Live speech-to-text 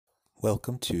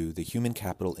Welcome to the Human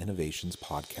Capital Innovations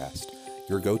Podcast,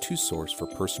 your go-to source for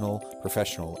personal,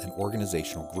 professional, and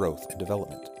organizational growth and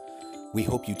development. We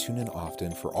hope you tune in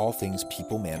often for all things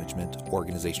people management,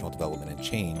 organizational development and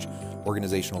change,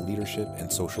 organizational leadership,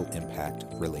 and social impact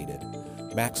related.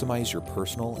 Maximize your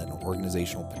personal and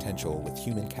organizational potential with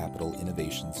Human Capital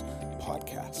Innovations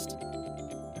Podcast.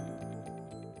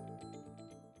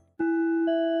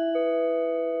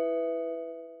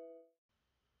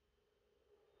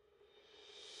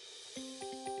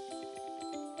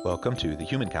 Welcome to the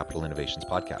Human Capital Innovations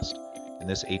Podcast. In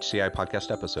this HCI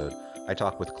podcast episode, I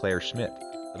talk with Claire Schmidt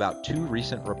about two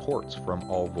recent reports from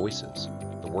All Voices,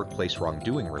 the Workplace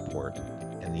Wrongdoing Report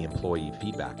and the Employee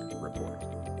Feedback Report.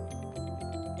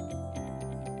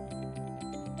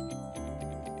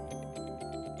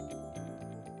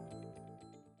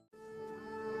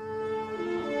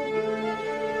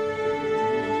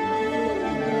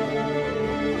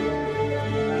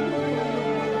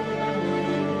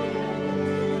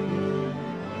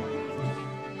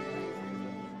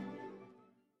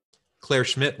 Claire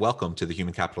Schmidt, welcome to the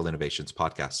Human Capital Innovations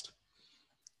Podcast.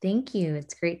 Thank you.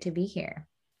 It's great to be here.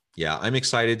 Yeah, I'm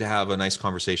excited to have a nice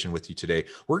conversation with you today.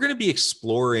 We're going to be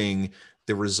exploring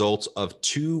the results of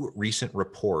two recent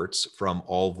reports from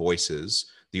All Voices,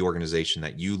 the organization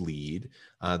that you lead.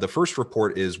 The first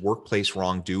report is Workplace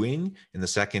Wrongdoing, and the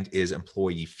second is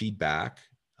Employee Feedback.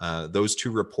 Those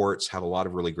two reports have a lot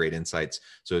of really great insights.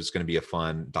 So it's going to be a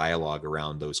fun dialogue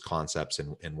around those concepts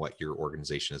and what your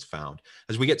organization has found.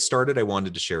 As we get started, I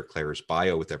wanted to share Claire's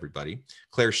bio with everybody.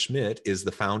 Claire Schmidt is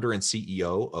the founder and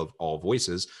CEO of All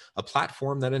Voices, a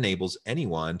platform that enables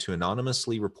anyone to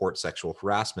anonymously report sexual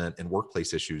harassment and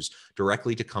workplace issues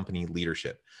directly to company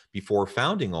leadership. Before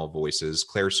founding All Voices,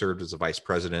 Claire served as a vice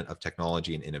president of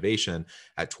technology and innovation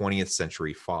at 20th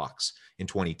Century Fox. In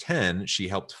 2010, she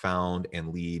helped found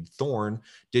and lead Thorn,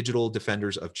 Digital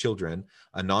Defenders of Children,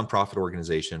 a nonprofit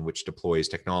organization which deploys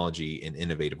technology in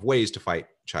innovative ways to fight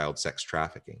child sex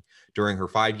trafficking. During her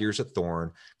 5 years at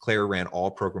Thorn, Claire ran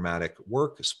all programmatic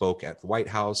work, spoke at the White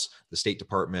House, the State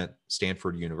Department,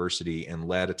 Stanford University, and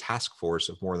led a task force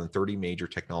of more than 30 major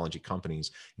technology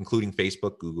companies, including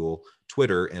Facebook, Google,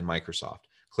 Twitter, and Microsoft.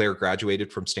 Claire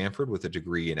graduated from Stanford with a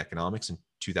degree in economics in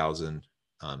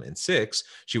 2006.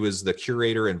 She was the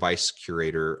curator and vice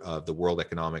curator of the World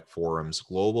Economic Forum's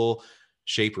Global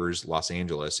Shapers Los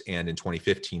Angeles, and in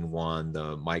 2015 won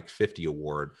the Mike 50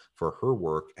 Award for her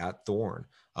work at Thorn.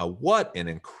 What an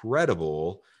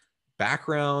incredible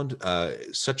background,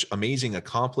 such amazing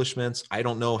accomplishments. I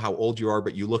don't know how old you are,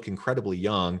 but you look incredibly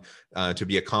young to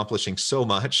be accomplishing so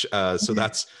much. So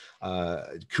that's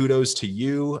kudos to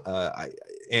you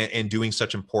and doing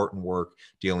such important work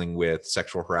dealing with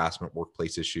sexual harassment,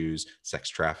 workplace issues, sex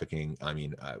trafficking. I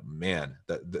mean, man,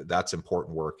 that's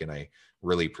important work. And I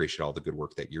really appreciate all the good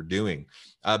work that you're doing.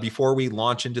 Before we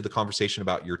launch into the conversation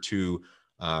about your two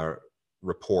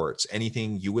reports,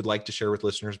 anything you would like to share with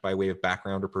listeners by way of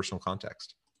background or personal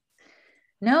context?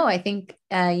 No, I think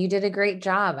you did a great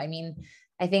job. I mean,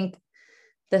 I think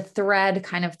the thread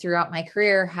kind of throughout my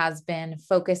career has been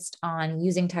focused on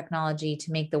using technology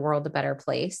to make the world a better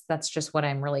place. That's just what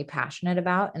I'm really passionate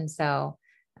about. And so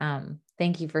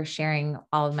thank you for sharing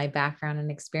all of my background and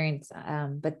experience.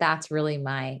 But that's really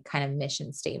my kind of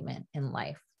mission statement in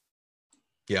life.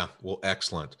 Yeah, well,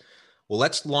 excellent. Well,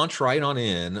 let's launch right on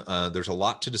in. There's a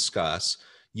lot to discuss.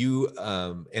 You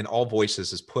and All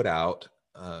Voices has put out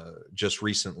just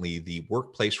recently the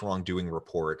Workplace Wrongdoing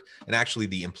Report, and actually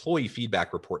the Employee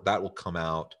Feedback Report that will come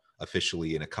out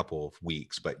officially in a couple of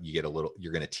weeks, but you're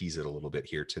going to tease it a little bit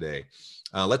here today.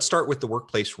 Let's start with the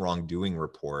Workplace Wrongdoing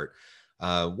Report.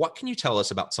 What can you tell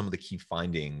us about some of the key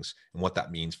findings and what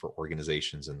that means for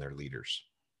organizations and their leaders?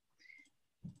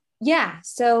 Yeah.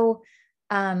 So,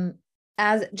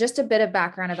 as just a bit of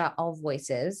background about All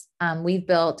Voices, we've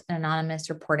built an anonymous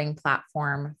reporting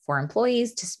platform for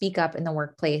employees to speak up in the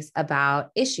workplace about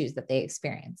issues that they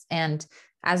experience. And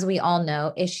as we all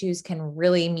know, issues can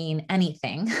really mean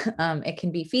anything. It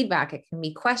can be feedback, it can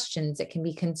be questions, it can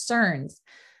be concerns,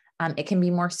 it can be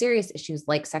more serious issues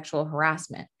like sexual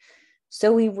harassment.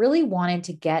 So we really wanted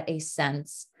to get a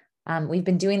sense. We've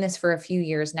been doing this for a few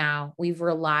years now. We've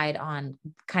relied on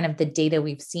kind of the data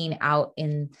we've seen out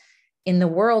in the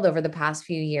world over the past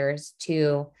few years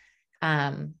to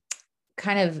kind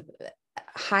of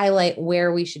highlight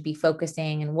where we should be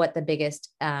focusing and what the biggest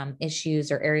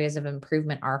issues or areas of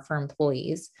improvement are for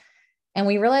employees. And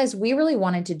we realized we really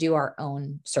wanted to do our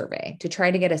own survey to try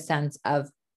to get a sense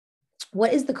of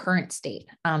what is the current state.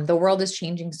 The world is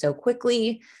changing so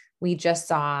quickly. We just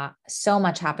saw so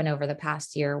much happen over the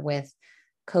past year with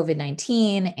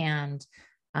COVID-19 and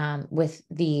with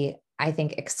the I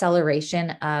think,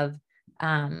 acceleration of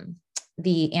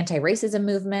the anti-racism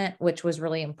movement, which was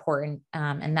really important.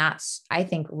 And that's, I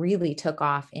think, really took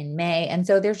off in May. And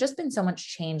so there's just been so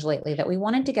much change lately that we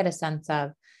wanted to get a sense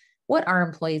of what are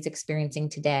employees experiencing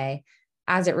today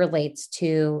as it relates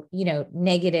to,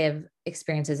 negative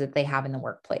experiences that they have in the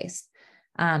workplace.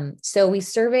 So we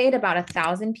surveyed about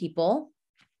 1,000 people,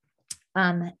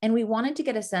 and we wanted to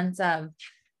get a sense of,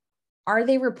 are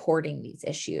they reporting these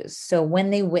issues? So when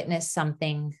they witness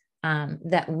something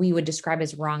that we would describe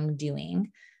as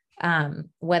wrongdoing,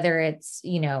 whether it's,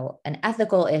 an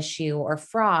ethical issue or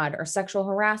fraud or sexual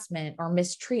harassment or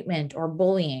mistreatment or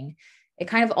bullying, it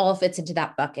kind of all fits into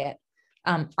that bucket.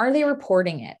 Are they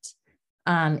reporting it?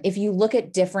 If you look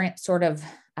at different sort of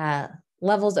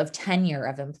levels of tenure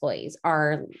of employees,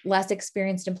 are less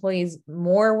experienced employees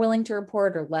more willing to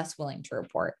report or less willing to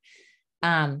report?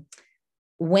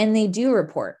 When they do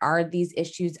report, are these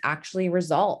issues actually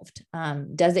resolved?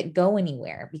 Does it go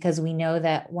anywhere? Because we know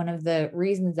that one of the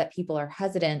reasons that people are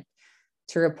hesitant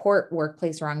to report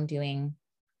workplace wrongdoing,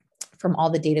 from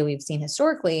all the data we've seen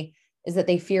historically, is that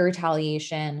they fear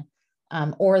retaliation,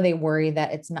 or they worry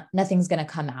that nothing's going to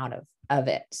come out of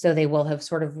it. So they will have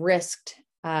sort of risked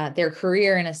their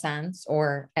career in a sense,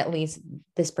 or at least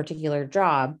this particular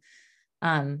job,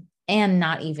 and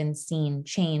not even seen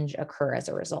change occur as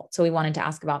a result. So we wanted to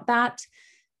ask about that.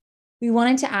 We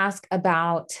wanted to ask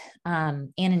about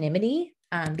anonymity,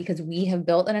 because we have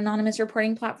built an anonymous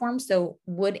reporting platform. So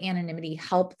would anonymity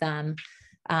help them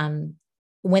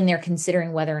when they're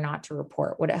considering whether or not to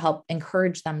report? Would it help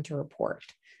encourage them to report?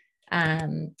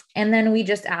 And then we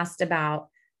just asked about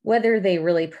whether they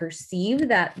really perceive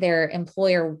that their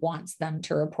employer wants them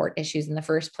to report issues in the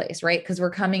first place, right? Because we're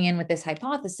coming in with this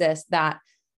hypothesis that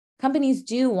companies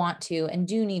do want to and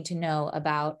do need to know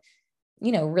about,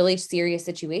 really serious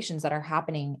situations that are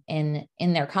happening in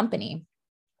their company.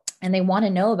 And they want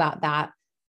to know about that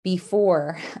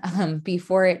before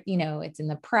it, it's in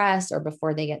the press, or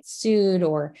before they get sued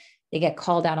or they get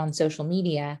called out on social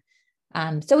media.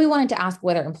 So we wanted to ask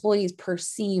whether employees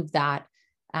perceive that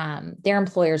their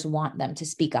employers want them to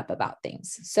speak up about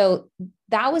things. So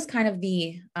that was kind of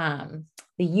the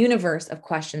universe of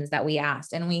questions that we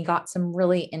asked, and we got some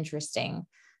really interesting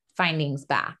findings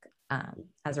back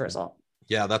as a result.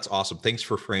 Yeah, that's awesome. Thanks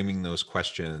for framing those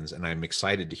questions, and I'm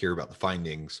excited to hear about the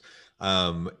findings.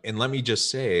 And let me just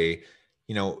say,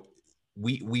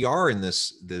 we are in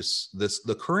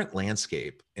the current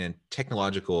landscape and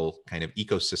technological kind of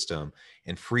ecosystem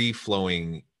and free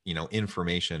flowing,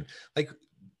 information. Like,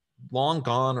 long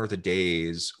gone are the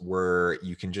days where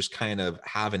you can just kind of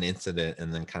have an incident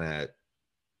and then kind of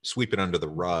sweep it under the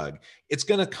rug. It's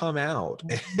going to come out.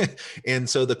 And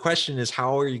so the question is,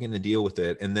 how are you going to deal with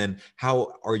it? And then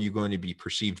how are you going to be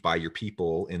perceived by your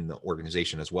people in the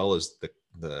organization, as well as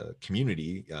the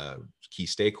community, key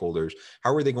stakeholders?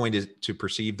 How are they going to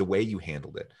perceive the way you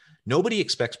handled it? Nobody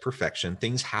expects perfection.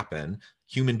 Things happen.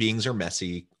 Human beings are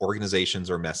messy. Organizations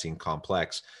are messy and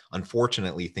complex.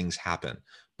 Unfortunately, things happen.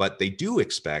 But they do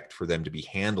expect for them to be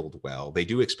handled well. They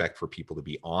do expect for people to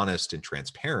be honest and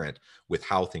transparent with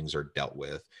how things are dealt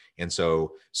with. And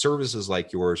so services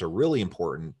like yours are really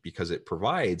important, because it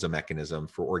provides a mechanism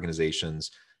for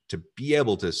organizations to be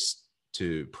able to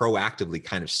proactively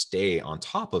kind of stay on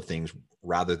top of things,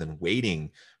 rather than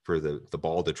waiting for the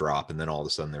ball to drop. And then all of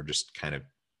a sudden they're just kind of,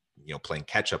 playing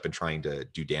catch up and trying to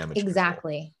do damage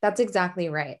Exactly. control. That's exactly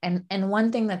right. And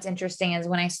one thing that's interesting is,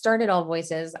 when I started All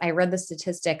Voices, I read the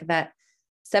statistic that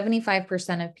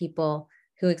 75% of people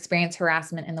who experience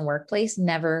harassment in the workplace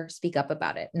never speak up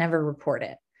about it, never report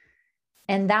it.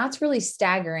 And that's really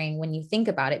staggering when you think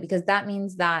about it, because that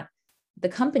means that the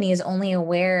company is only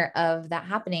aware of that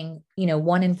happening,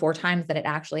 1 in 4 times that it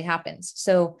actually happens.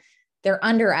 So they're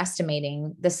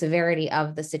underestimating the severity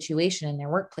of the situation in their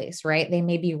workplace, right? They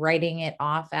may be writing it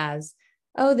off as,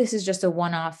 oh, this is just a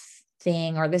one-off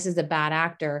thing, or this is a bad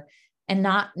actor, and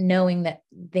not knowing that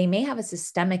they may have a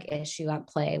systemic issue at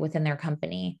play within their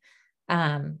company.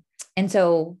 And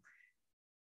so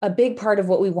a big part of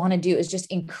what we want to do is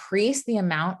just increase the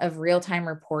amount of real-time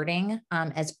reporting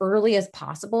as early as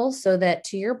possible, so that,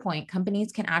 to your point,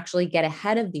 companies can actually get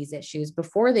ahead of these issues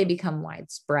before they become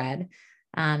widespread,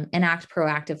 and act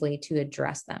proactively to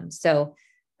address them. So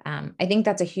I think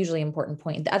that's a hugely important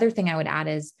point. The other thing I would add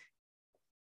is,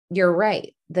 you're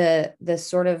right. The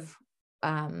sort of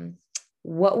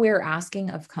what we're asking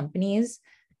of companies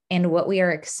and what we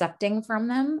are accepting from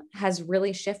them has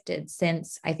really shifted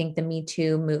since, I think, the Me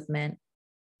Too movement.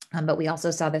 But we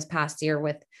also saw this past year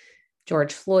with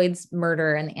George Floyd's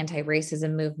murder and the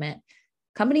anti-racism movement.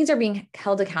 Companies are being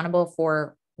held accountable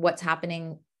for what's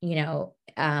happening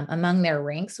among their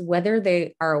ranks, whether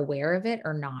they are aware of it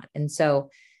or not. And so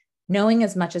knowing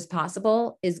as much as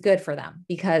possible is good for them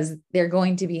because they're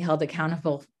going to be held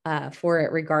accountable for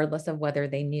it, regardless of whether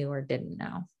they knew or didn't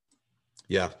know.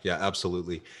 Yeah,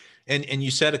 absolutely. And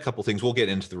you said a couple things. We'll get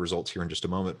into the results here in just a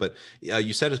moment, but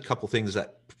you said a couple things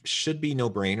that should be no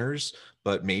brainers,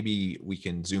 but maybe we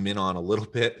can zoom in on a little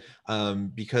bit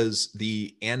because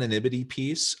the anonymity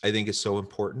piece I think is so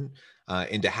important.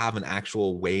 And to have an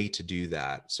actual way to do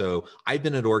that. So I've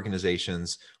been at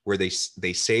organizations where they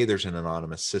say there's an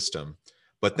anonymous system,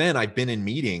 but then I've been in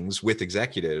meetings with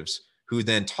executives who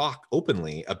then talk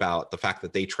openly about the fact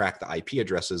that they track the IP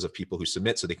addresses of people who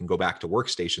submit so they can go back to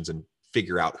workstations and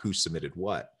figure out who submitted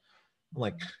what. I'm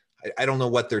like, I don't know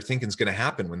what they're thinking is going to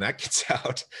happen when that gets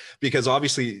out, because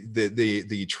obviously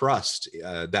the trust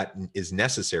that is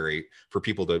necessary for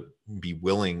people to be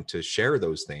willing to share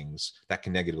those things that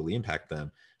can negatively impact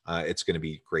them, it's going to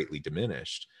be greatly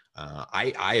diminished.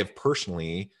 I have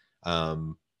personally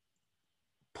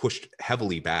pushed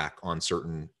heavily back on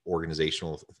certain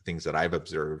organizational things that I've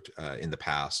observed in the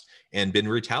past and been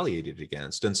retaliated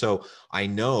against. And so I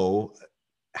know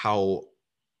how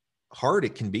hard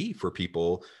it can be for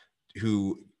people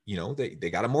who, they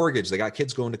got a mortgage, they got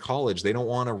kids going to college. They don't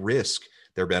want to risk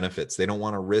their benefits. They don't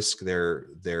want to risk their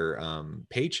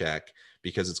paycheck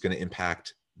because it's going to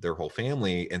impact their whole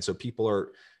family. And so people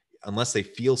are, unless they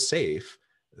feel safe,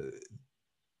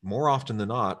 more often than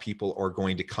not, people are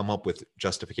going to come up with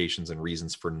justifications and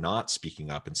reasons for not speaking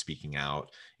up and speaking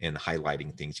out and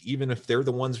highlighting things, even if they're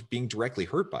the ones being directly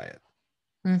hurt by it.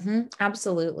 Mm-hmm,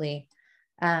 absolutely.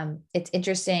 It's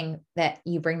interesting that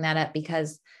you bring that up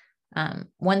because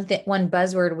one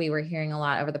buzzword we were hearing a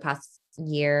lot over the past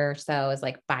year or so is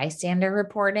like bystander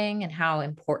reporting and how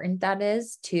important that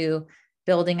is to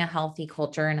building a healthy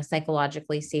culture and a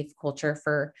psychologically safe culture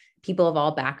for people of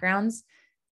all backgrounds.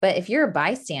 But if you're a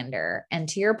bystander, and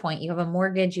to your point, you have a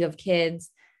mortgage, you have kids,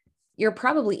 you're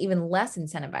probably even less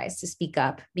incentivized to speak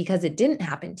up because it didn't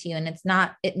happen to you and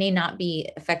it may not be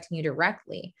affecting you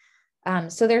directly.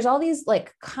 So there's all these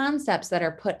like concepts that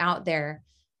are put out there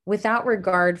without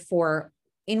regard for,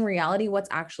 in reality, what's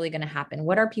actually going to happen.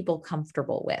 What are people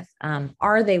comfortable with?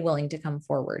 Are they willing to come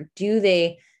forward? Do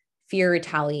they fear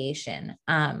retaliation?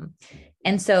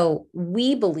 And so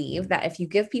we believe that if you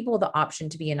give people the option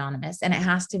to be anonymous, and it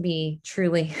has to be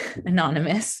truly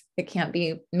anonymous, it can't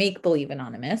be make-believe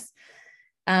anonymous,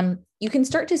 you can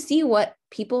start to see what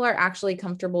people are actually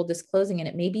comfortable disclosing. And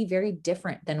it may be very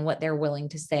different than what they're willing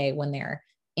to say when they're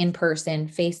in person,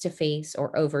 face-to-face,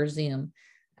 or over Zoom,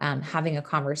 having a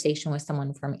conversation with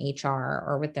someone from HR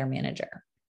or with their manager.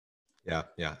 Yeah,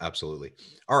 absolutely.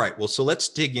 All right. Well, so let's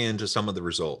dig into some of the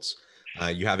results.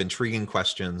 You have intriguing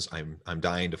questions. I'm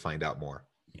dying to find out more.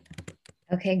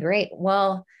 Okay, great.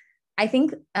 Well, I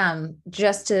think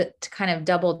just to kind of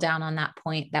double down on that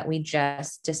point that we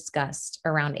just discussed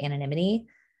around anonymity,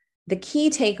 the key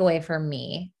takeaway for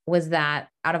me was that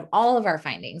out of all of our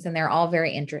findings, and they're all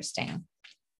very interesting,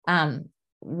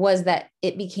 was that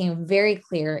it became very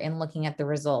clear in looking at the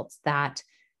results that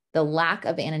the lack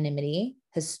of anonymity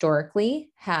historically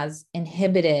has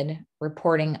inhibited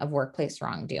reporting of workplace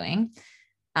wrongdoing.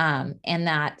 And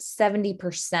that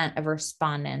 70% of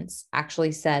respondents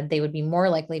actually said they would be more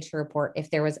likely to report if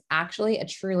there was actually a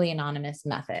truly anonymous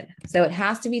method. So it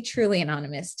has to be truly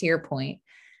anonymous, to your point.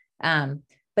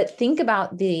 But think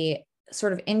about the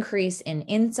sort of increase in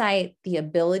insight, the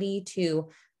ability to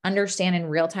understand in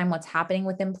real time what's happening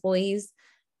with employees,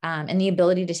 and the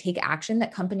ability to take action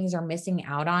that companies are missing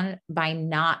out on by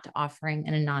not offering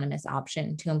an anonymous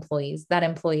option to employees that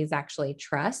employees actually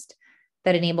trust,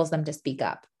 that enables them to speak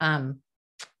up.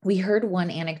 We heard one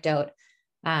anecdote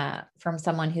from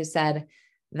someone who said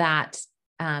that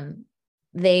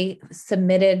they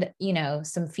submitted,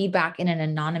 some feedback in an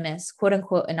anonymous, quote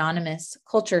unquote, anonymous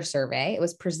culture survey. It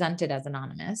was presented as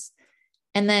anonymous.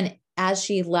 And then as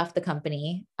she left the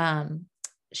company,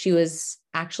 she was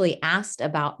actually asked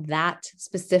about that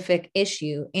specific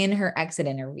issue in her exit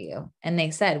interview. And they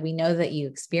said, "We know that you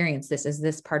experienced this. Is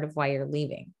this part of why you're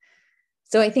leaving?"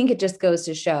 So I think it just goes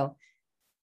to show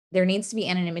there needs to be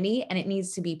anonymity and it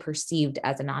needs to be perceived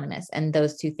as anonymous. And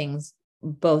those two things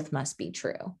both must be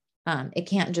true. It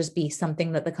can't just be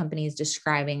something that the company is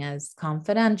describing as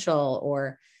confidential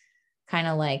or kind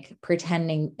of like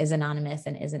pretending is anonymous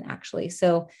and isn't actually.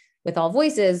 So with All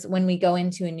Voices, when we go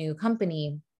into a new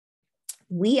company,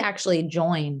 we actually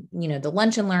join, the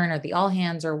Lunch and Learn or the All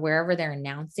Hands or wherever they're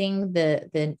announcing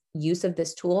the use of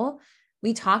this tool.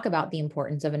 We talk about the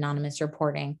importance of anonymous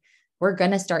reporting. We're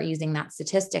going to start using that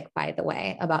statistic, by the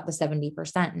way, about the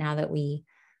 70% now that we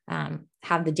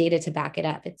have the data to back it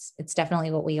up. It's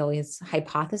definitely what we always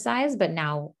hypothesize, but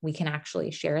now we can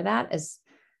actually share that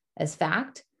as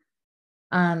fact.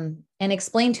 And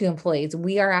explain to employees,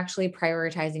 we are actually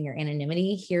prioritizing your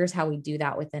anonymity. Here's how we do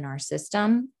that within our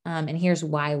system. And here's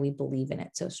why we believe in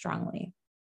it so strongly.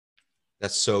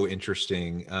 That's so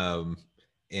interesting.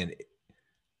 And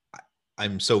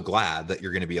I'm so glad that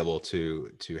you're going to be able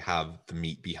to have the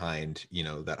meat behind,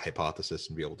 that hypothesis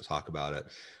and be able to talk about it.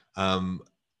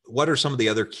 What are some of the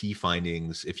other key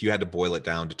findings, if you had to boil it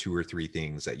down to 2 or 3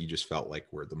 things that you just felt like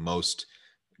were the most,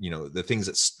 the things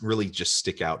that really just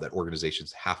stick out that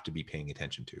organizations have to be paying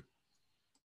attention to?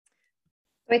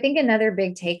 So I think another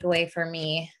big takeaway for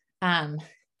me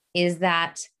is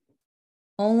that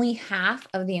only half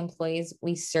of the employees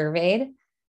we surveyed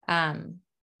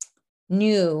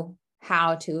knew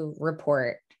how to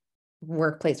report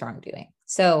workplace wrongdoing.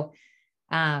 So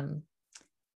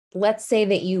let's say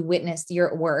that you're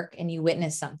at work and you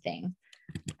witness something.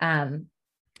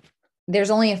 There's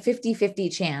only a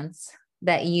 50-50 chance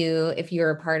that if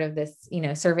you're a part of this,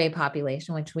 survey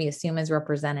population, which we assume is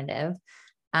representative,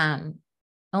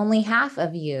 only half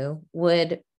of you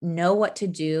would know what to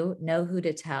do, know who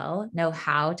to tell, know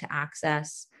how to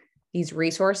access these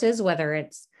resources, whether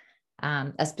it's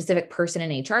a specific person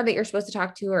in HR that you're supposed to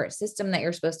talk to or a system that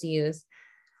you're supposed to use.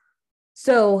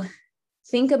 So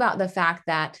think about the fact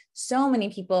that so many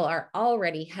people are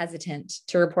already hesitant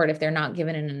to report if they're not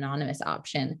given an anonymous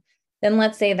option. Then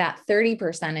let's say that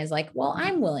 30% is like, well,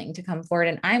 I'm willing to come forward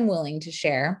and I'm willing to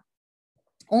share.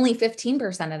 Only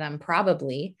 15% of them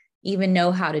probably even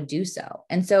know how to do so.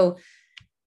 And so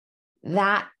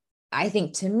that, I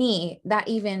think, to me, that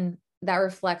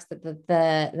reflects that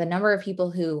the number of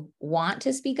people who want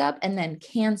to speak up and then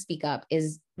can speak up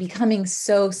is becoming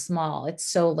so small. It's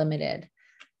so limited.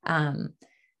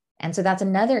 And so that's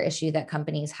another issue that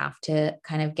companies have to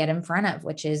kind of get in front of,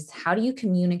 which is, how do you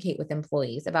communicate with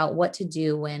employees about what to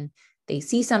do when they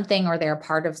see something or they're a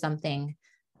part of something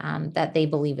that they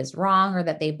believe is wrong, or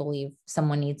that they believe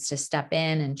someone needs to step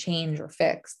in and change or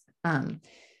fix, and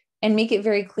make it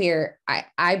very clear.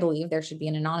 I believe there should be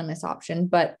an anonymous option,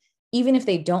 but even if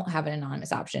they don't have an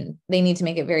anonymous option, they need to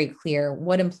make it very clear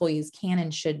what employees can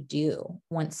and should do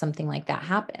once something like that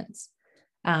happens.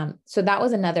 So that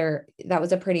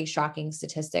was a pretty shocking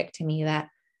statistic to me, that,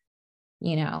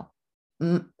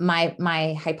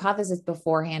 my hypothesis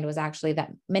beforehand was actually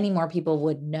that many more people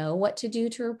would know what to do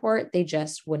to report. They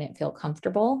just wouldn't feel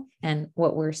comfortable. And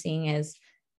what we're seeing is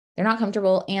they're not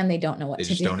comfortable and they don't know what to do.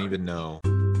 They just don't even know.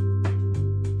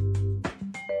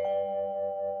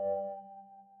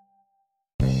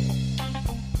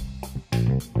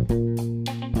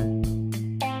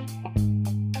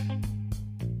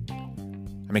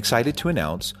 I'm excited to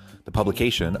announce the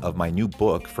publication of my new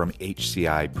book from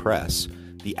HCI Press,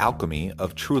 The Alchemy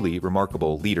of Truly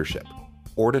Remarkable Leadership: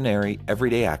 Ordinary,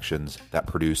 Everyday Actions That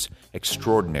Produce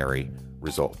Extraordinary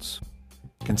Results.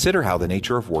 Consider how the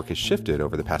nature of work has shifted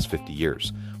over the past 50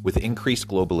 years. With increased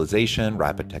globalization,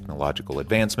 rapid technological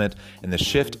advancement, and the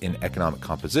shift in economic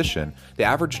composition, the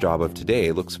average job of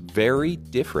today looks very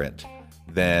different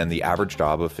than the average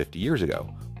job of 50 years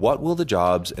ago. What will the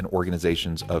jobs and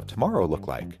organizations of tomorrow look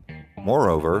like?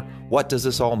 Moreover, what does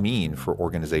this all mean for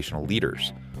organizational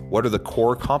leaders? What are the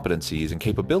core competencies and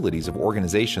capabilities of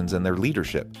organizations and their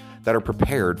leadership that are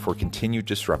prepared for continued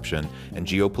disruption and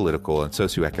geopolitical and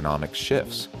socioeconomic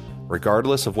shifts?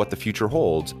 Regardless of what the future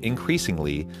holds,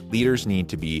 increasingly, leaders need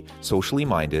to be socially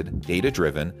minded,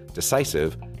 data-driven,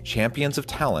 decisive, champions of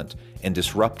talent, and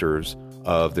disruptors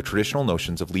of the traditional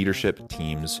notions of leadership,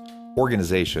 teams,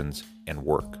 organizations, and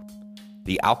work.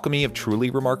 The Alchemy of Truly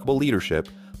Remarkable Leadership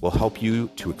will help you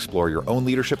to explore your own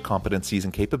leadership competencies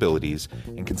and capabilities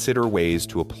and consider ways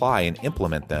to apply and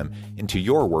implement them into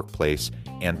your workplace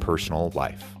and personal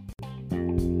life.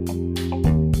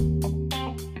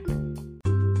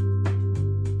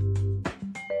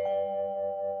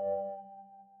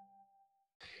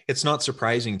 It's not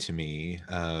surprising to me,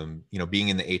 being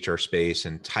in the HR space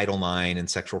and Title IX and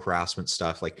sexual harassment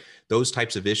stuff, like those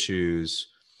types of issues.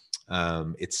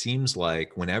 It seems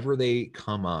like whenever they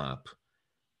come up,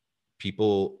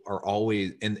 people are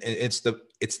always, and it's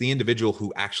the individual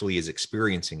who actually is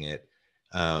experiencing it,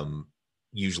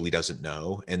 usually doesn't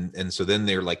know. And so then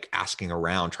they're like asking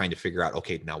around, trying to figure out,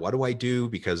 okay, now what do I do?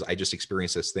 Because I just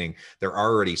experienced this thing. They're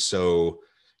already so,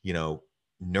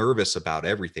 nervous about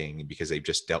everything because they've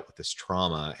just dealt with this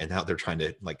trauma, and now they're trying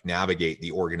to like navigate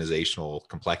the organizational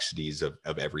complexities of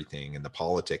everything and the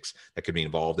politics that could be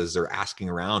involved as they're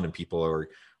asking around, and people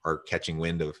are catching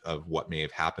wind of what may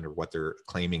have happened or what they're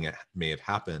claiming may have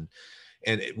happened.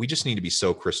 And we just need to be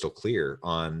so crystal clear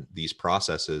on these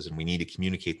processes, and we need to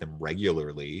communicate them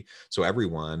regularly so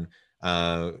everyone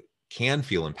can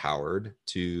feel empowered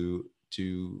to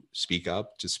speak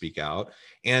up, to speak out.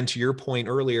 And to your point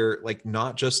earlier, like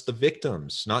not just the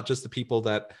victims, not just the people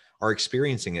that are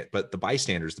experiencing it, but the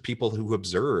bystanders, the people who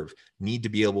observe need to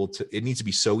be able to, it needs to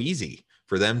be so easy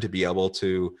for them to be able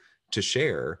to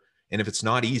share. And if it's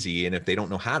not easy, and if they don't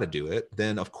know how to do it,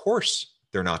 then of course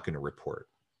they're not going to report.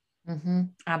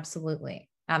 Absolutely.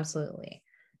 Absolutely.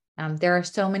 There are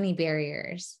so many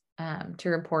barriers to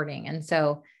reporting. And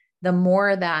so the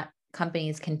more that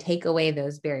companies can take away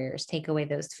those barriers, take away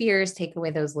those fears, take away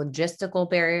those logistical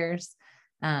barriers,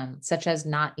 such as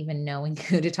not even knowing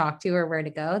who to talk to or where to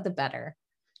go, the better.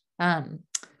 The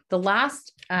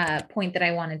last point that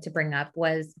I wanted to bring up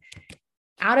was,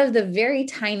 out of the very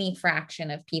tiny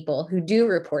fraction of people who do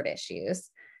report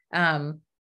issues and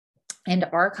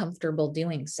are comfortable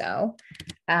doing so,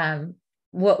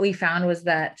 what we found was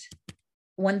that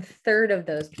 1/3 of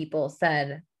those people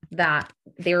said that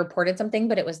they reported something,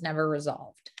 but it was never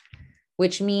resolved,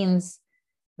 which means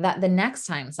that the next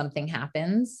time something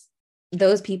happens,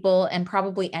 those people, and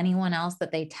probably anyone else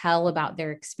that they tell about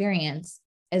their experience,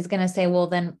 is going to say, well,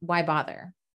 then why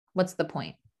bother? What's the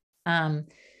point?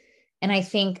 And I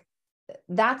think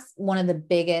that's one of the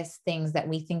biggest things that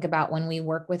we think about when we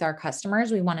work with our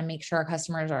customers. We want to make sure our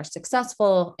customers are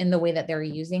successful in the way that they're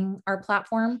using our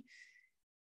platform.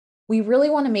 We really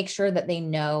want to make sure that they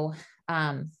know,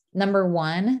 number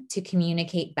one, to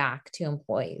communicate back to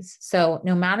employees. So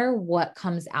no matter what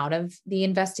comes out of the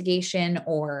investigation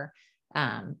or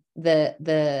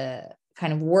the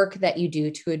kind of work that you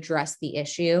do to address the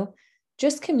issue,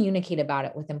 just communicate about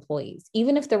it with employees.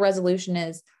 Even if the resolution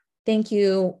is, thank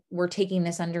you, we're taking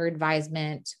this under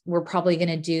advisement, we're probably going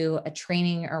to do a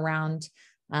training around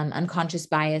unconscious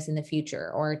bias in the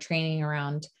future, or a training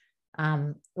around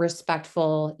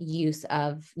respectful use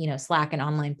of, Slack and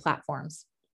online platforms.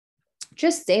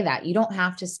 Just say that. You don't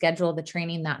have to schedule the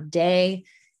training that day.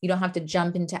 You don't have to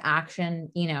jump into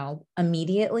action,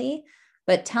 immediately,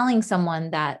 but telling someone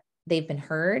that they've been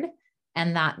heard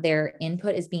and that their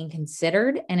input is being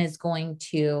considered and is going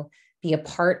to be a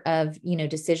part of,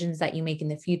 decisions that you make in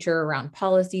the future around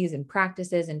policies and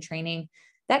practices and training.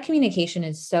 That communication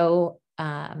is so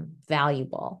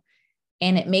valuable.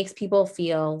 And it makes people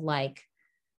feel like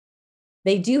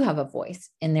they do have a voice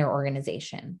in their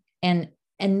organization. And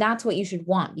that's what you should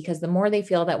want, because the more they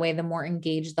feel that way, the more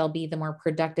engaged they'll be, the more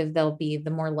productive they'll be,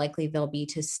 the more likely they'll be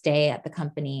to stay at the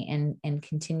company and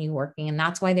continue working. And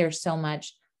that's why there's so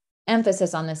much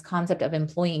emphasis on this concept of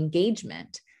employee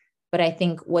engagement. But I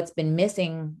think what's been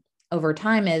missing over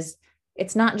time is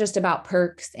it's not just about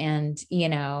perks and,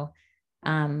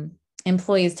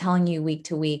 employees telling you week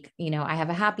to week, I have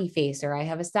a happy face or I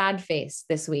have a sad face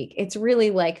this week. It's really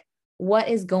like, what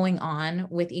is going on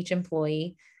with each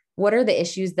employee? What are the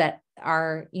issues that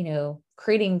are,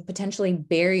 creating potentially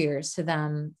barriers to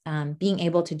them being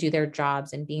able to do their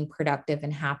jobs and being productive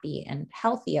and happy and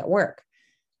healthy at work?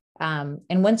 And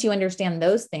once you understand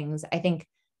those things, I think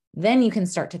then you can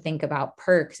start to think about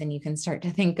perks, and you can start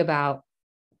to think about,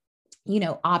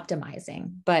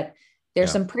 optimizing. But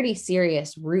there's some pretty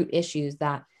serious root issues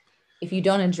that if you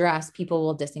don't address, people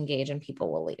will disengage and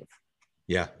people will leave.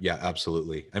 Yeah,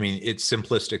 absolutely. I mean, it's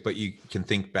simplistic, but you can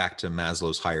think back to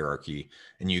Maslow's hierarchy,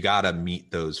 and you got to meet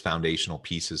those foundational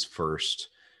pieces first.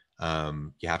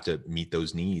 You have to meet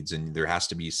those needs, and there has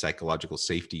to be psychological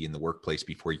safety in the workplace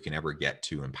before you can ever get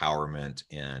to empowerment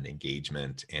and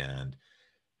engagement and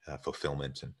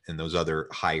fulfillment and those other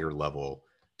higher level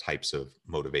types of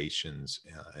motivations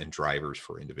and drivers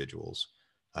for individuals.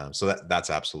 So that's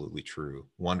absolutely true.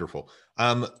 Wonderful.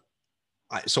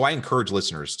 So I encourage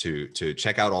listeners to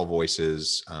check out All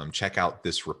Voices, check out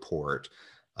this report,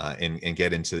 and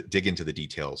dig into the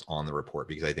details on the report,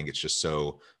 because I think it's just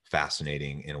so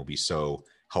fascinating, and it'll be so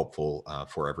helpful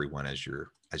for everyone as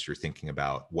you're thinking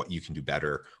about what you can do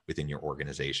better within your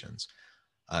organizations.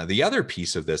 The other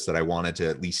piece of this that I wanted to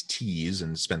at least tease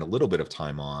and spend a little bit of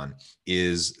time on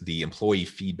is the employee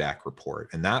feedback report,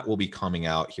 and that will be coming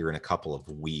out here in a couple of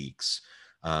weeks.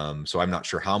 So I'm not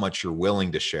sure how much you're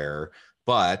willing to share,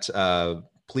 but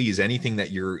please, anything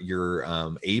that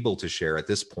you're able to share at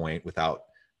this point without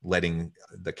letting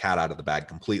the cat out of the bag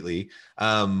completely,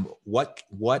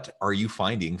 what are you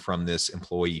finding from this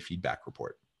employee feedback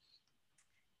report?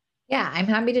 Yeah, I'm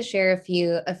happy to share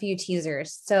a few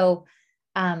teasers. So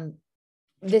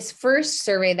this first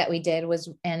survey that we did was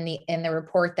in the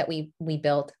report that we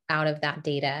built out of that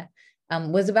data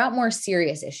was about more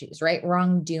serious issues, right?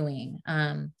 Wrongdoing,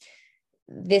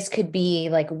 this could be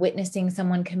like witnessing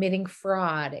someone committing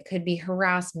fraud. It could be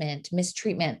harassment,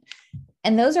 mistreatment.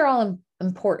 And those are all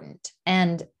important.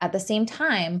 And at the same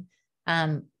time,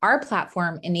 our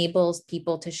platform enables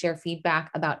people to share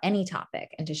feedback about any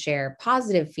topic and to share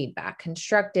positive feedback,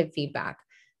 constructive feedback,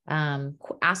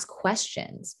 ask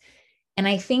questions. And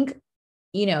I think,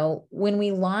 when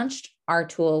we launched our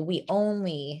tool, we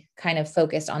only kind of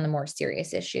focused on the more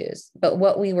serious issues. But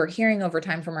what we were hearing over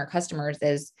time from our customers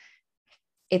is,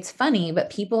 it's funny, but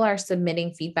people are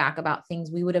submitting feedback about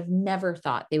things we would have never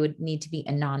thought they would need to be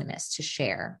anonymous to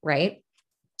share, right?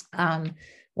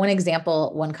 One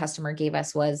example one customer gave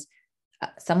us was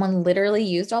someone literally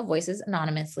used All Voices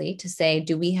anonymously to say,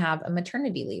 do we have a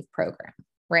maternity leave program,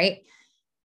 right?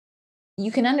 You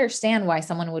can understand why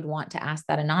someone would want to ask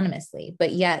that anonymously,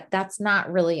 but yet that's not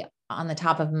really on the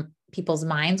top of people's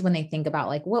minds when they think about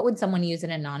like, what would someone use an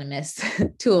anonymous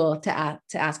tool to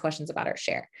ask questions about or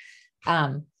share?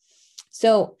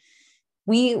 So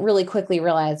we really quickly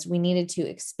realized we needed to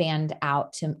expand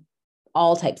out to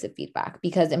all types of feedback,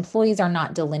 because employees are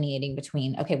not delineating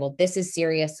between, okay, well, this is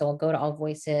serious, so I'll go to All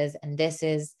Voices, and this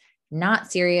is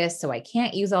not serious, so I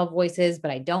can't use All Voices,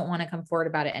 but I don't want to come forward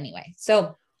about it anyway.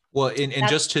 So, well, and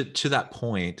just to that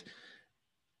point,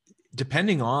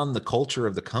 depending on the culture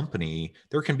of the company,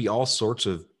 there can be all sorts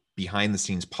of behind the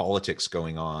scenes politics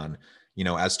going on,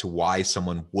 as to why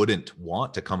someone wouldn't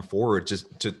want to come forward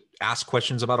just to ask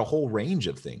questions about a whole range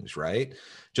of things, right?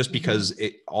 Just because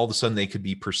all of a sudden they could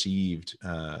be perceived,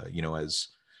 as,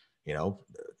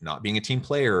 not being a team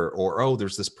player, or, oh,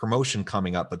 there's this promotion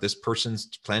coming up, but this person's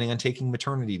planning on taking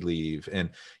maternity leave.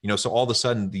 And, so all of a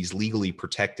sudden these legally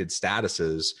protected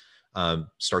statuses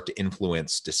start to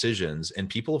influence decisions. And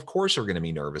people, of course, are going to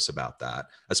be nervous about that,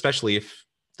 especially if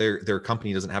their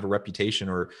company doesn't have a reputation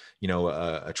or,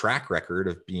 a track record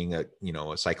of being a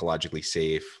psychologically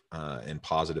safe and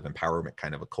positive empowerment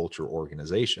kind of a culture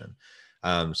organization.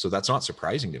 So that's not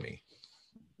surprising to me.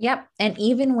 Yep. And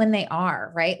even when they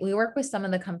are, right, we work with some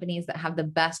of the companies that have the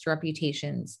best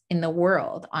reputations in the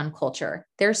world on culture.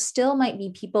 There still might be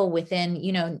people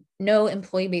within, no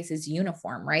employee base is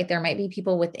uniform, right? There might be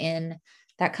people within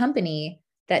that company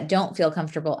that don't feel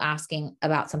comfortable asking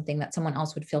about something that someone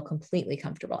else would feel completely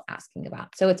comfortable asking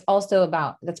about. So it's also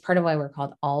about, that's part of why we're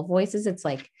called All Voices. It's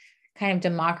like kind of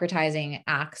democratizing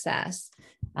access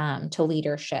to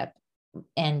leadership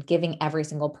and giving every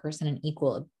single person an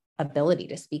equal ability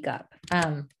to speak up.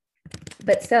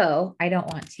 But so I don't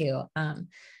want to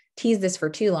tease this for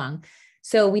too long.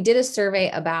 So we did a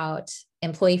survey about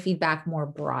employee feedback more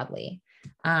broadly.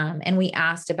 And we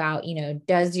asked about,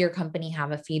 does your company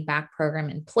have a feedback program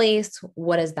in place?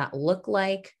 What does that look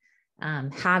like?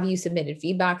 Have you submitted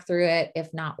feedback through it?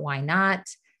 If not, why not?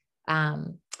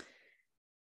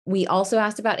 We also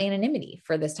asked about anonymity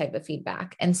for this type of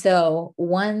feedback. And so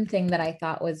one thing that I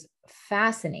thought was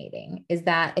fascinating is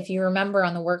that if you remember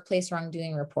on the workplace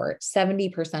wrongdoing report,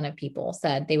 70% of people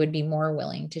said they would be more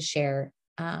willing to share,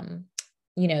 a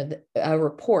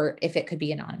report if it could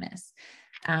be anonymous.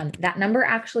 That number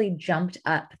actually jumped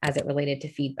up as it related to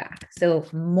feedback. So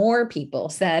more people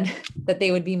said that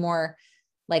they would be more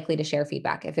likely to share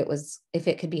feedback if it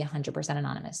could be 100%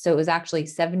 anonymous. So it was actually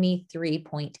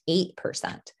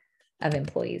 73.8% of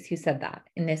employees who said that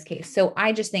in this case. So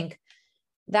I just think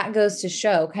that goes to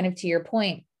show, kind of to your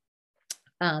point,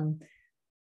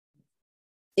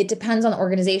 it depends on the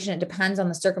organization. It depends on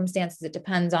the circumstances. It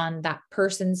depends on that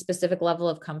person's specific level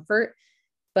of comfort.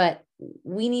 But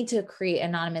we need to create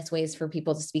anonymous ways for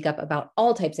people to speak up about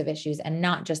all types of issues and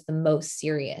not just the most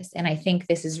serious. And I think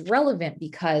this is relevant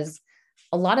because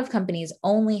a lot of companies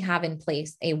only have in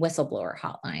place a whistleblower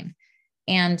hotline.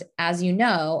 And as you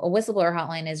know, a whistleblower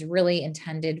hotline is really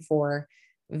intended for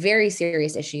very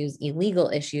serious issues, illegal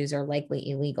issues, or likely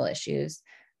illegal issues,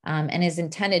 and is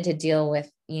intended to deal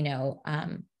with,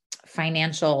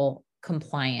 financial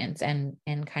compliance and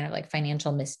kind of like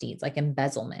financial misdeeds, like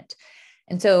embezzlement.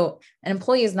 And so an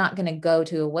employee is not going to go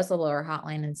to a whistleblower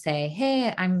hotline and say,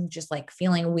 hey, I'm just like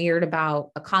feeling weird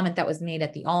about a comment that was made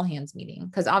at the all hands meeting,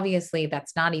 because obviously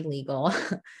that's not illegal.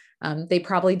 They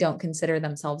probably don't consider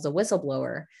themselves a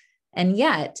whistleblower. And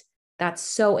yet that's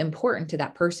so important to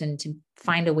that person to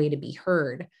find a way to be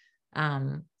heard.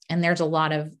 And there's a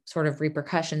lot of sort of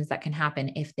repercussions that can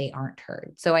happen if they aren't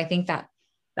heard. So I think that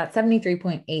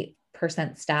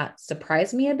 73.8% stat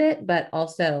surprised me a bit, but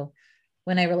also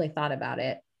when I really thought about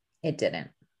it, it didn't.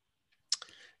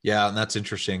 Yeah, and that's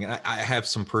interesting. I have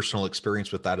some personal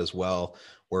experience with that as well,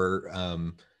 where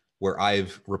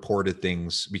I've reported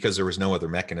things because there was no other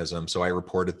mechanism. So I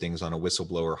reported things on a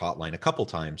whistleblower hotline a couple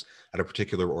times at a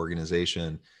particular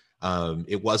organization.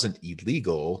 It wasn't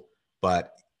illegal,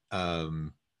 but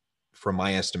from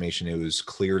my estimation, it was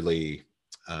clearly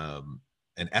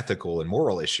an ethical and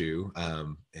moral issue,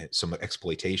 some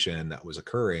exploitation that was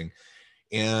occurring.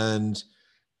 And,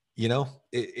 you know,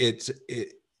 it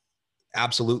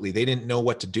absolutely, they didn't know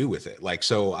what to do with it. Like,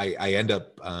 so I end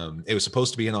up, it was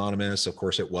supposed to be anonymous. Of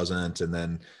course it wasn't. And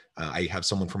then I have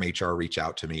someone from HR reach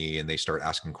out to me and they start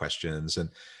asking questions, and,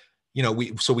 you know,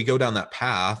 we go down that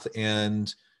path,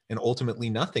 and ultimately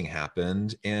nothing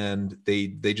happened. And they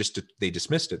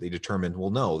dismissed it. They determined, well,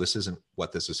 no, this isn't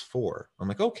what this is for. I'm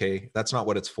like, okay, that's not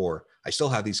what it's for. I still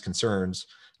have these concerns.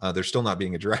 They're still not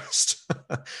being addressed.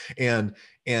 and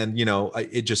you know,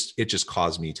 it just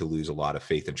caused me to lose a lot of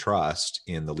faith and trust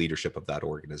in the leadership of that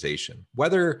organization.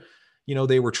 Whether, you know,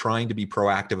 they were trying to be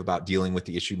proactive about dealing with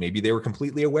the issue, maybe they were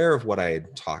completely aware of what I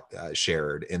had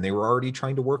shared, and they were already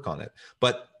trying to work on it,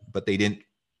 but they didn't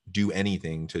do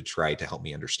anything to try to help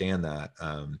me understand that.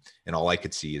 And all I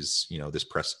could see is, you know, this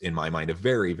press, in my mind, a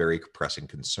very, very pressing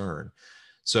concern.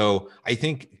 So I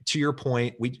think, to your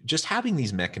point, we just having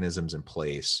these mechanisms in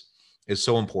place is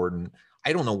so important.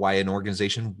 I don't know why an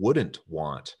organization wouldn't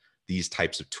want these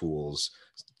types of tools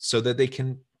so that they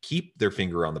can keep their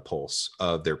finger on the pulse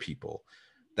of their people.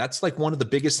 That's like one of the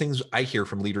biggest things I hear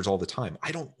from leaders all the time.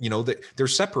 I don't, you know, that they're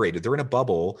separated, they're in a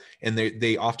bubble, and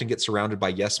they often get surrounded by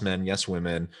yes men, yes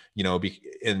women, you know,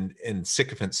 and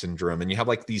sycophant syndrome. And you have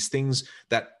like these things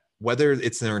that, whether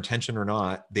it's their intention or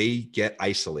not, they get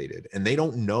isolated and they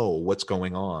don't know what's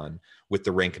going on with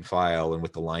the rank and file and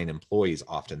with the line employees.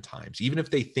 Oftentimes, even if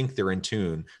they think they're in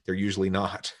tune, they're usually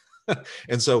not.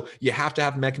 And so you have to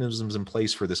have mechanisms in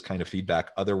place for this kind of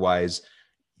feedback. Otherwise,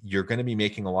 you're going to be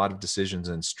making a lot of decisions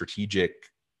and strategic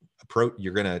approach.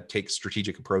 You're going to take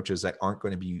strategic approaches that aren't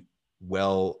going to be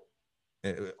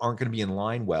in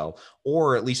line well,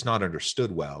 or at least not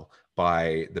understood well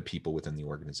by the people within the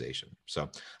organization. So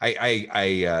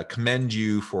I commend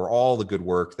you for all the good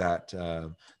work that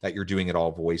you're doing at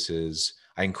All Voices.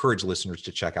 I encourage listeners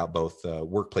to check out both the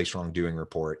Workplace Wrongdoing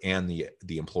report and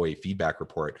the employee feedback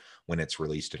report when it's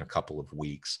released in a couple of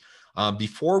weeks.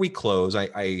 Before we close,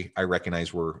 I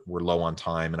recognize we're low on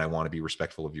time, and I want to be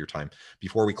respectful of your time.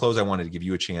 Before we close, I wanted to give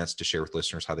you a chance to share with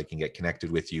listeners how they can get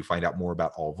connected with you, find out more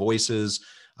about All Voices,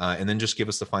 and then just give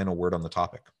us the final word on the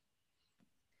topic.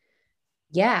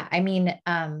 Yeah, I mean,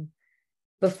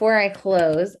 before I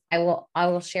close, I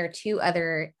will share two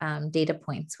other data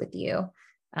points with you.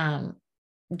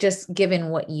 Just given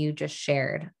what you just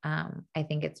shared, I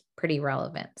think it's pretty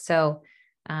relevant. So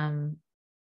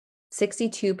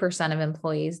 62% of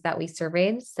employees that we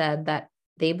surveyed said that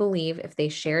they believe if they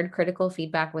shared critical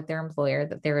feedback with their employer,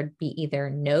 that there would be either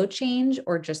no change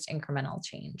or just incremental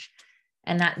change.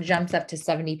 And that jumps up to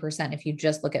 70% if you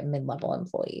just look at mid-level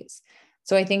employees.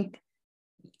 So I think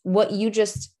what you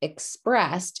just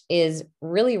expressed is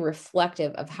really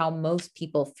reflective of how most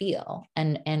people feel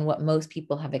and what most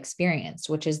people have experienced,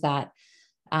 which is that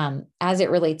as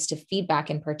it relates to feedback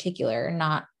in particular,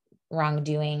 not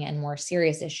wrongdoing and more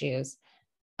serious issues,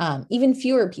 even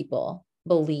fewer people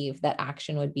believe that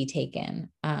action would be taken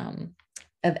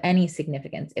of any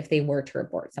significance if they were to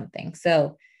report something.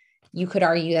 So you could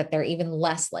argue that they're even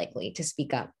less likely to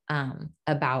speak up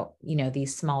about, you know,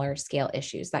 these smaller scale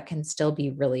issues that can still be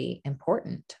really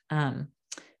important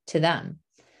to them.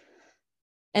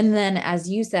 And then, as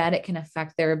you said, it can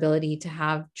affect their ability to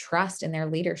have trust in their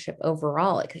leadership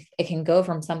overall. It can go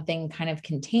from something kind of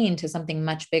contained to something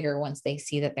much bigger once they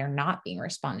see that they're not being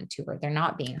responded to or they're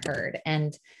not being heard.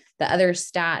 And the other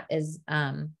stat is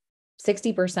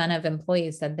 60% of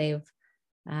employees said they've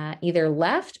either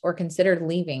left or considered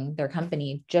leaving their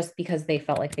company just because they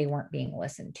felt like they weren't being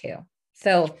listened to.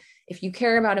 So if you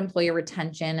care about employee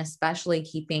retention, especially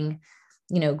keeping,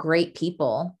 you know, great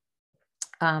people,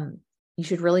 you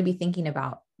should really be thinking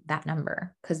about that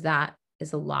number, because that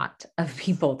is a lot of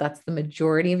people. That's the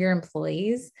majority of your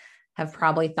employees have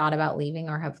probably thought about leaving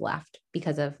or have left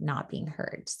because of not being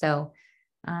heard. So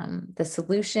the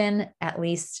solution, at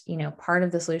least, you know, part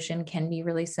of the solution can be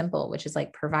really simple, which is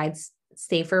like provides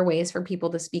safer ways for people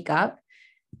to speak up,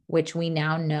 which we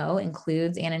now know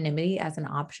includes anonymity as an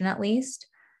option, at least,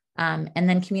 and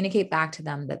then communicate back to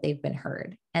them that they've been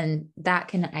heard. And that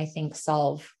can, I think,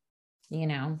 solve, you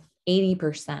know,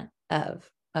 80% of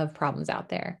problems out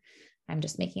there. I'm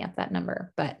just making up that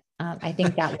number, but I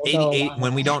think that will go 88,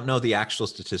 when we don't know the actual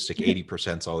statistic,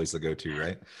 80% is always the go-to,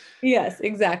 right? Yes,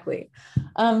 exactly.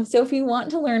 So if you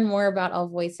want to learn more about All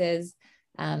Voices,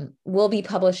 we'll be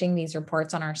publishing these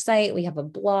reports on our site. We have a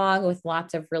blog with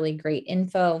lots of really great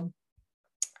info.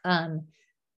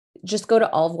 Just go to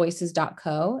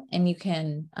allvoices.co and you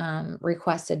can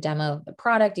request a demo of the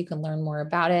product. You can learn more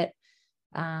about it.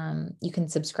 You can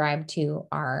subscribe to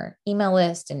our email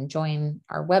list and join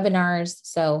our webinars.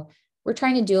 So we're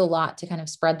trying to do a lot to kind of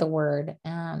spread the word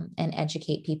and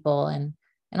educate people and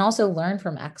also learn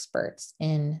from experts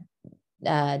in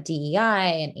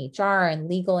DEI and HR and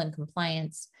legal and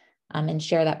compliance, and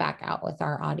share that back out with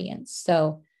our audience.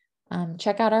 So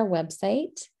check out our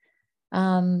website.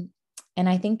 And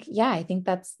I think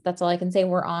that's all I can say.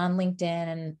 We're on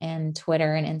LinkedIn and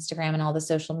Twitter and Instagram and all the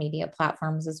social media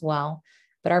platforms as well.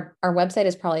 But our website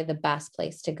is probably the best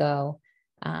place to go,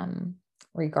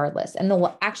 regardless. And the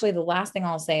last thing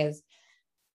I'll say is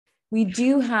we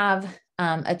do have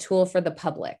a tool for the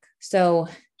public. So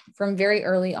from very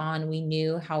early on, we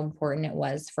knew how important it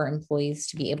was for employees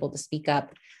to be able to speak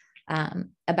up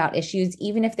about issues,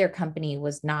 even if their company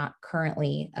was not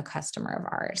currently a customer of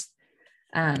ours.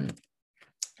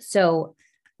 So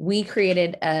we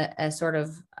created a sort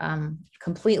of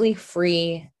completely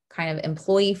free kind of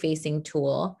employee-facing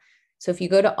tool. So if you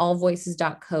go to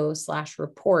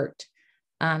allvoices.co/report,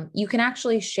 you can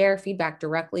actually share feedback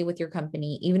directly with your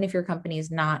company, even if your company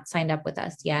is not signed up with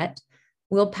us yet.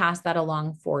 We'll pass that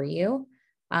along for you.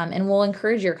 And we'll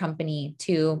encourage your company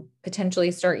to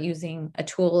potentially start using a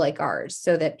tool like ours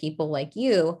so that people like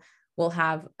you will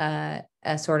have a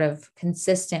sort of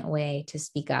consistent way to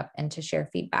speak up and to share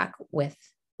feedback with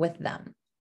them.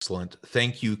 Excellent.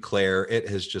 Thank you, Claire. It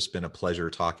has just been a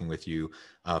pleasure talking with you.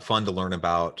 Fun to learn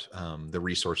about the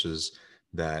resources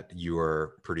that you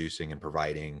are producing and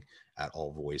providing at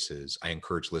All Voices. I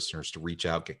encourage listeners to reach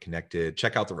out, get connected,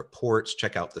 check out the reports,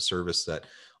 check out the service that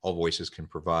All Voices can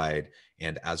provide.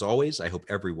 And as always, I hope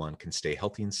everyone can stay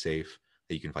healthy and safe,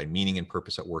 that you can find meaning and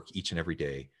purpose at work each and every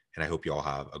day. And I hope you all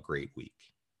have a great week.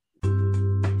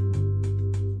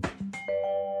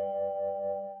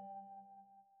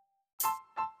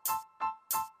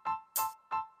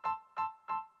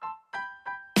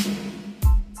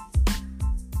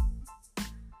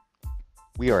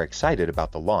 We are excited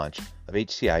about the launch of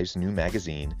HCI's new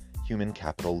magazine, Human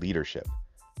Capital Leadership.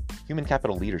 Human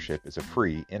Capital Leadership is a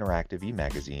free, interactive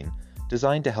e-magazine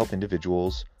designed to help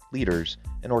individuals, leaders,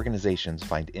 and organizations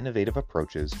find innovative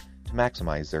approaches to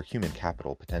maximize their human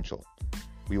capital potential.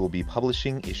 We will be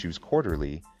publishing issues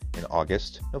quarterly in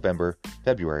August, November,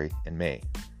 February, and May.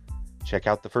 Check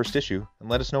out the first issue and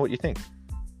let us know what you think.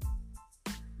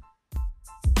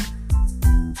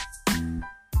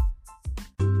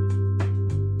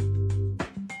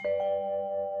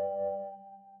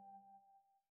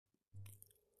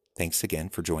 Thanks again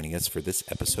for joining us for this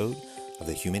episode of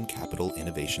the Human Capital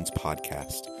Innovations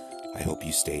Podcast. I hope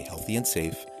you stay healthy and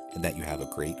safe and that you have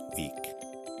a great week.